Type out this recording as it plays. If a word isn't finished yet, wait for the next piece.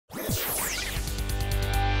Hey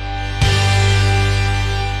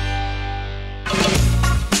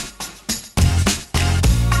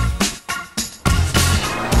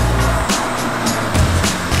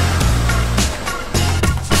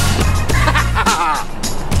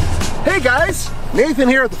guys, Nathan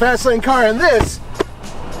here at the Fast Lane Car, and this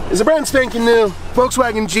is a brand spanking new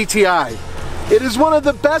Volkswagen GTI. It is one of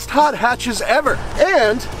the best hot hatches ever,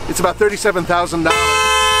 and it's about $37,000.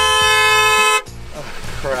 Oh,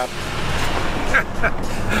 crap.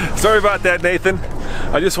 Sorry about that, Nathan.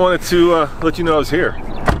 I just wanted to let you know I was here.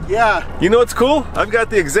 Yeah. You know what's cool? I've got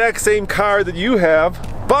the exact same car that you have,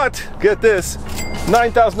 but get this,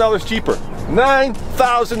 $9,000 cheaper.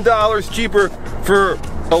 $9,000 cheaper for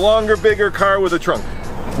a longer, bigger car with a trunk.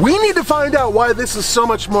 We need to find out why this is so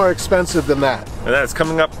much more expensive than that. And that's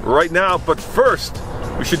coming up right now, but first,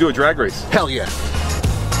 we should do a drag race. Hell yeah.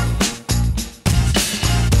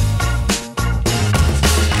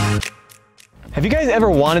 Have you guys ever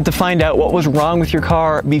wanted to find out what was wrong with your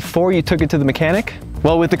car before you took it to the mechanic?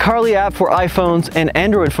 Well, with the Carly app for iPhones and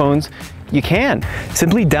Android phones, you can.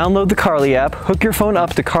 Simply download the Carly app, hook your phone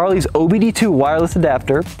up to Carly's OBD2 wireless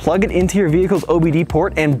adapter, plug it into your vehicle's OBD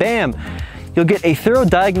port, and bam! You'll get a thorough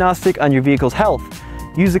diagnostic on your vehicle's health.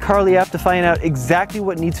 Use the Carly app to find out exactly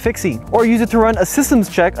what needs fixing, or use it to run a systems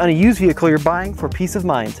check on a used vehicle you're buying for peace of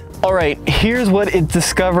mind. Alright, here's what it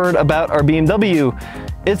discovered about our BMW.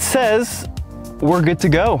 It says we're good to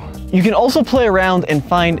go. You can also play around and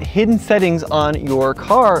find hidden settings on your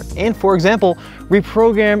car and, for example,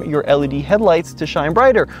 reprogram your LED headlights to shine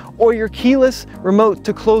brighter, or your keyless remote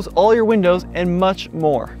to close all your windows, and much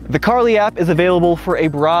more. The Carly app is available for a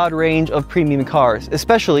broad range of premium cars,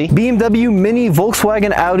 especially BMW, Mini,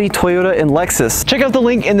 Volkswagen, Audi, Toyota, and Lexus. Check out the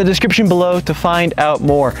link in the description below to find out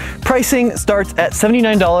more. Pricing starts at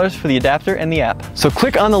 $79 for the adapter and the app. So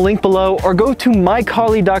click on the link below or go to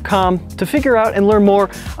mycarly.com to figure out and learn more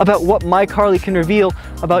about what mycarly can reveal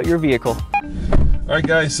about your vehicle. Alright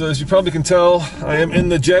guys, so as you probably can tell, I am in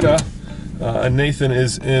the Jetta, and Nathan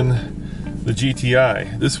is in the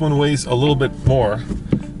GTI. This one weighs a little bit more,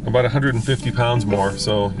 about 150 pounds more,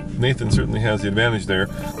 so Nathan certainly has the advantage there.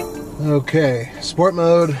 Okay, sport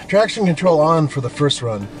mode, traction control on for the first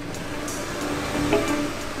run.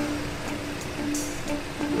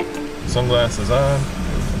 Sunglasses on.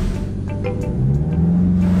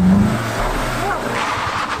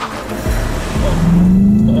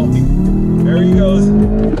 There he goes.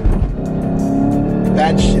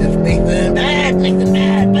 Bad shift, Nathan. Bad, Nathan,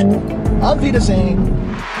 bad, but I'll be the same.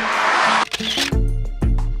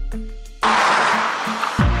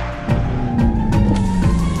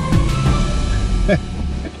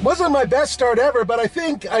 Wasn't my best start ever, but I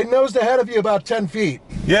think I nosed ahead of you about 10 feet.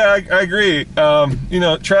 Yeah, I agree. You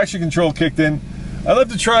know, traction control kicked in. I'd love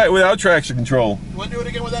to try it without traction control. You want to do it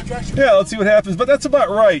again without traction control? Yeah, let's see what happens, but that's about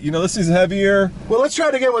right. You know, this thing's heavier. Well, let's try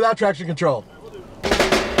it again without traction control.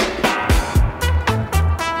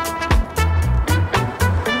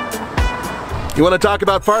 You want to talk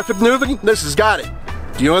about far-field maneuvering? This has got it.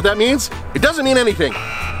 Do you know what that means? It doesn't mean anything.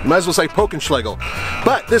 You might as well say Pokenschlegel.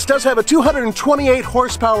 But this does have a 228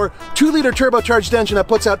 horsepower, 2-liter turbocharged engine that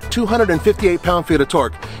puts out 258 pound-feet of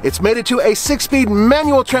torque. It's mated to a 6-speed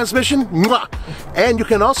manual transmission, and you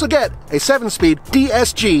can also get a 7-speed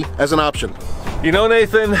DSG as an option. You know,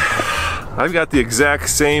 Nathan, I've got the exact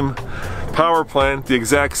same power plant, the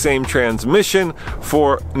exact same transmission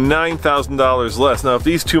for $9,000 less. Now, if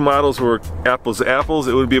these two models were apples to apples,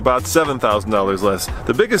 it would be about $7,000 less.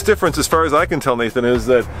 The biggest difference, as far as I can tell, Nathan, is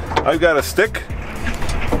that I've got a stick,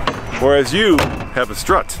 whereas you have a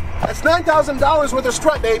strut. That's $9,000 worth of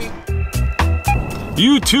strut, baby.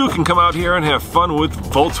 You too can come out here and have fun with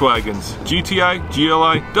Volkswagens. GTI,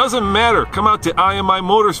 GLI, doesn't matter. Come out to IMI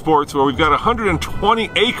Motorsports, where we've got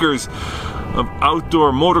 120 acres of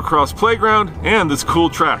outdoor motocross playground and this cool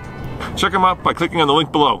track. Check them out by clicking on the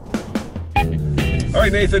link below. All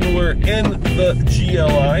right, Nathan, we're in the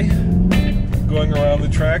GLI, going around the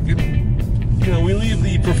track, and you know, we leave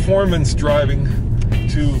the performance driving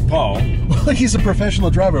to Paul. Well, he's a professional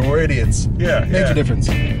driver. We're idiots. Yeah, Major difference.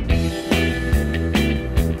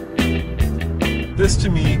 This to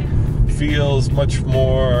me feels much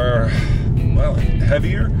more, well,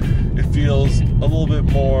 heavier. It feels a little bit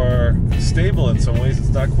more stable in some ways. It's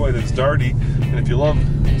not quite as darty. And if you love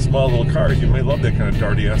small little cars, you may love that kind of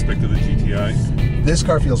darty aspect of the GTI. This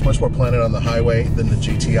car feels much more planted on the highway than the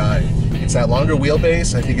GTI. It's that longer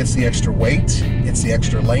wheelbase. I think it's the extra weight. It's the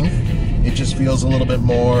extra length. It just feels a little bit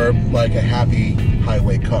more like a happy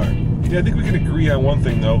highway car. Yeah, I think we can agree on one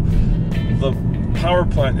thing though. The power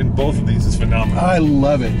plant in both of these is phenomenal. I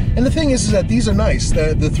love it. And the thing is that these are nice.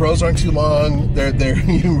 The throws aren't too long. They're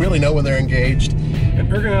you really know when they're engaged. And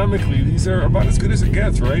ergonomically, these are about as good as it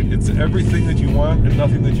gets, right? It's everything that you want and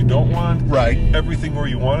nothing that you don't want. Right. Everything where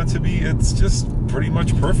you want it to be. It's just pretty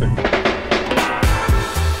much perfect.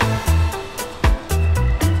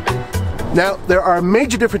 Now, there are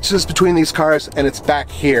major differences between these cars, and it's back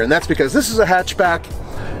here. And that's because this is a hatchback,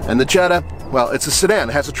 and the Jetta, well, it's a sedan.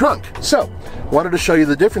 It has a trunk. So, wanted to show you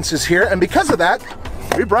the differences here. And because of that,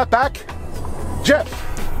 we brought back Jeff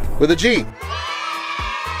with a G.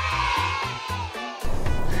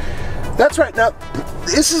 That's right. Now,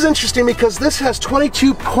 this is interesting because this has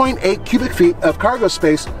 22.8 cubic feet of cargo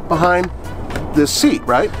space behind this seat,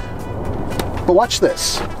 right? But watch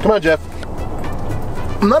this. Come on, Jeff.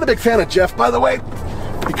 I'm not a big fan of Jeff, by the way,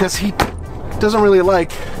 because he doesn't really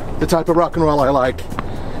like the type of rock and roll I like.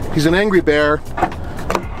 He's an angry bear,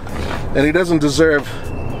 and he doesn't deserve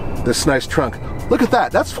this nice trunk. Look at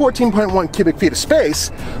that. That's 14.1 cubic feet of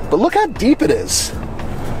space, but look how deep it is.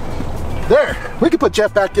 There, we could put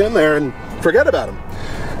Jeff back in there and forget about him.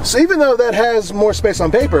 So even though that has more space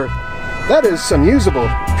on paper, that is some usable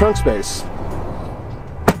trunk space.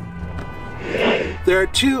 There are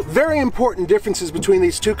two very important differences between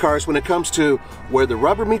these two cars when it comes to where the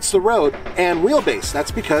rubber meets the road and wheelbase.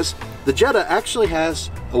 That's because the Jetta actually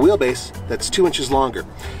has a wheelbase that's 2 inches longer.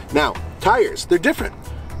 Now, tires, they're different.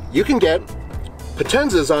 You can get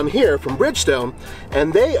Potenzas on here from Bridgestone,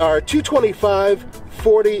 and they are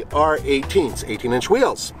 225/40 R18s, 18-inch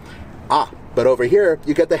wheels. But over here,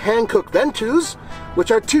 you get the Hankook Ventus,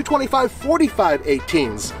 which are 225/45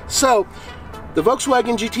 18s. So, the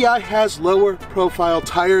Volkswagen GTI has lower profile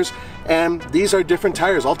tires, and these are different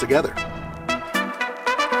tires altogether.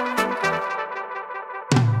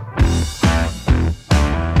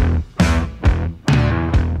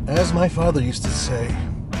 As my father used to say,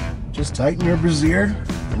 just tighten your brassiere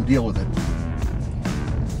and deal with it.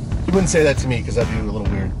 He wouldn't say that to me because that'd be a little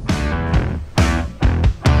weird.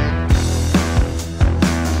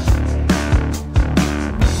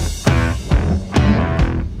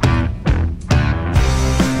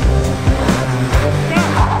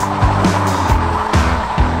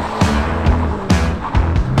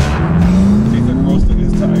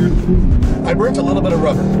 I burnt a little bit of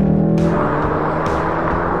rubber.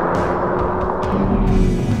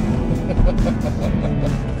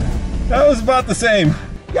 That was about the same.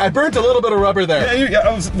 Yeah, I burnt a little bit of rubber there. Yeah,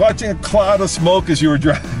 I was watching a cloud of smoke as you were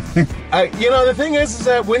driving. You know, the thing is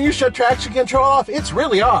that when you shut traction control off, it's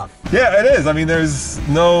really off. Yeah, it is. I mean, there's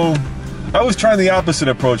no... I was trying the opposite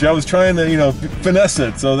approach. I was trying to, you know, finesse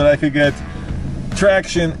it so that I could get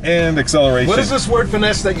traction and acceleration. What is this word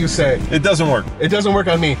finesse that you say? It doesn't work. It doesn't work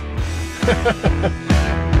on me.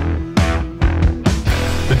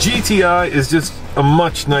 The GTI is just a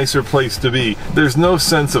much nicer place to be. There's no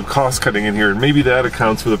sense of cost cutting in here, and maybe that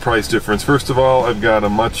accounts for the price difference. First of all, I've got a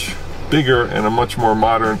much bigger and a much more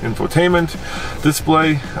modern infotainment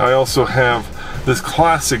display. I also have this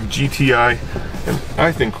classic GTI, and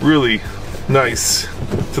I think really nice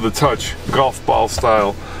to the touch golf ball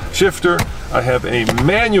style shifter. I have a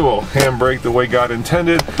manual handbrake the way God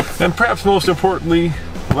intended, and perhaps most importantly,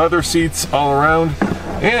 leather seats all around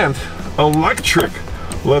and electric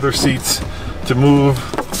leather seats to move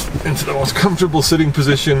into the most comfortable sitting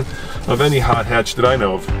position of any hot hatch that I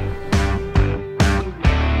know of.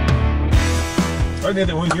 I think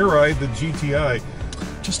that when you ride the GTI,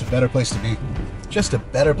 just a better place to be. Just a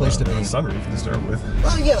better place to be. Sunroof to start with.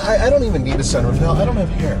 Well, yeah, I don't even need a sunroof. Hell, I don't have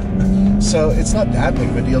hair. So it's not that big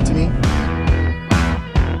of a deal to me.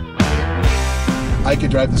 I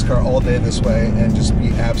could drive this car all day this way and just be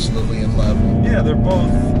absolutely in love. Yeah, they're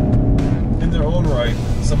both, in their own right,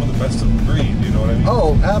 some of the best of the breed, you know what I mean?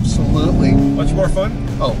 Oh, absolutely. Much more fun?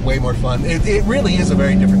 Oh, way more fun. It really is a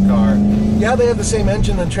very different car. Yeah, they have the same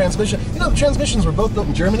engine and transmission. You know, the transmissions were both built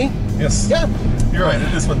in Germany. Yes. Yeah. You're right.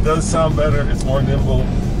 This one does sound better. It's more nimble.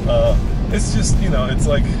 It's just, you know, it's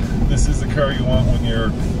like this is the car you want when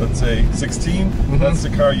you're, let's say, 16. Mm-hmm. That's the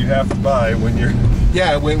car you have to buy when you're...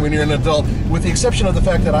 Yeah, when you're an adult, with the exception of the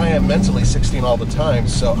fact that I am mentally 16 all the time,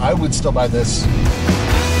 so I would still buy this.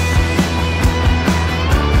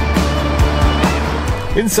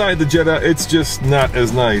 Inside the Jetta, it's just not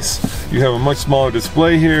as nice. You have a much smaller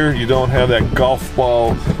display here. You don't have that golf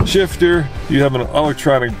ball shifter. You have an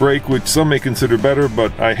electronic brake, which some may consider better,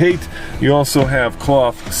 but I hate. You also have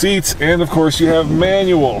cloth seats, and of course you have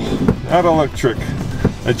manual, not electric,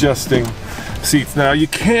 adjusting seats. Now you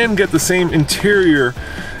can get the same interior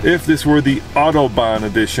if this were the Autobahn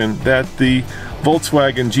edition that the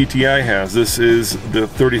Volkswagen GTI has. This is the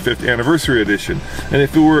 35th anniversary edition. And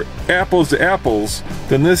if it were apples to apples,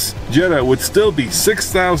 then this Jetta would still be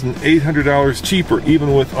 $6,800 cheaper,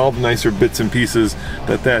 even with all the nicer bits and pieces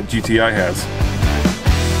that that GTI has.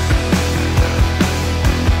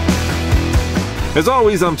 As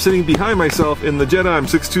always, I'm sitting behind myself in the Jetta. I'm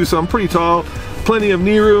 6'2", so I'm pretty tall. Plenty of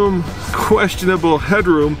knee room, questionable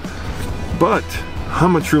headroom, but how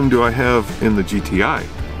much room do I have in the GTI?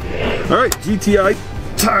 All right, GTI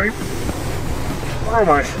time. Oh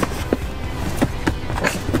my.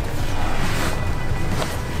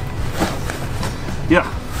 Yeah.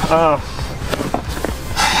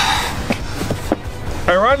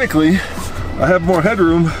 Ironically, I have more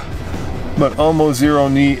headroom, but almost zero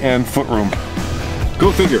knee and foot room.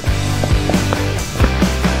 Go figure.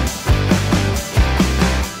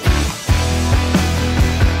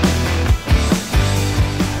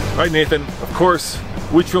 All right, Nathan, of course,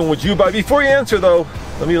 which one would you buy? Before you answer though,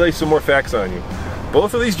 let me lay some more facts on you.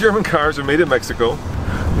 Both of these German cars are made in Mexico.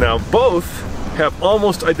 Now both have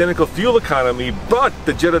almost identical fuel economy, but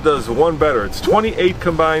the Jetta does one better. It's 28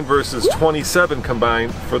 combined versus 27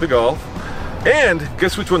 combined for the Golf. And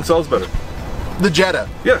guess which one sells better? The Jetta.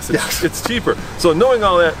 Yes, it's cheaper. So knowing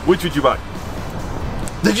all that, which would you buy?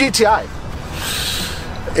 The GTI.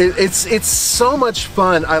 It's so much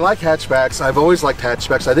fun. I like hatchbacks. I've always liked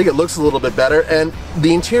hatchbacks. I think it looks a little bit better, and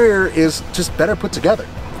the interior is just better put together.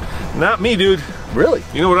 Not me, dude. Really?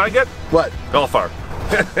 You know what I get? What? Golf R.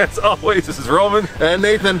 As always, this is Roman and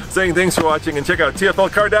Nathan saying thanks for watching, and check out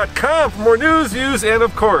tflcar.com for more news, views, and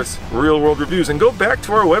of course, real world reviews. And go back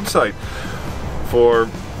to our website for,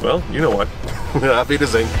 well, you know what. Auf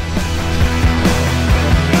Wiedersehen.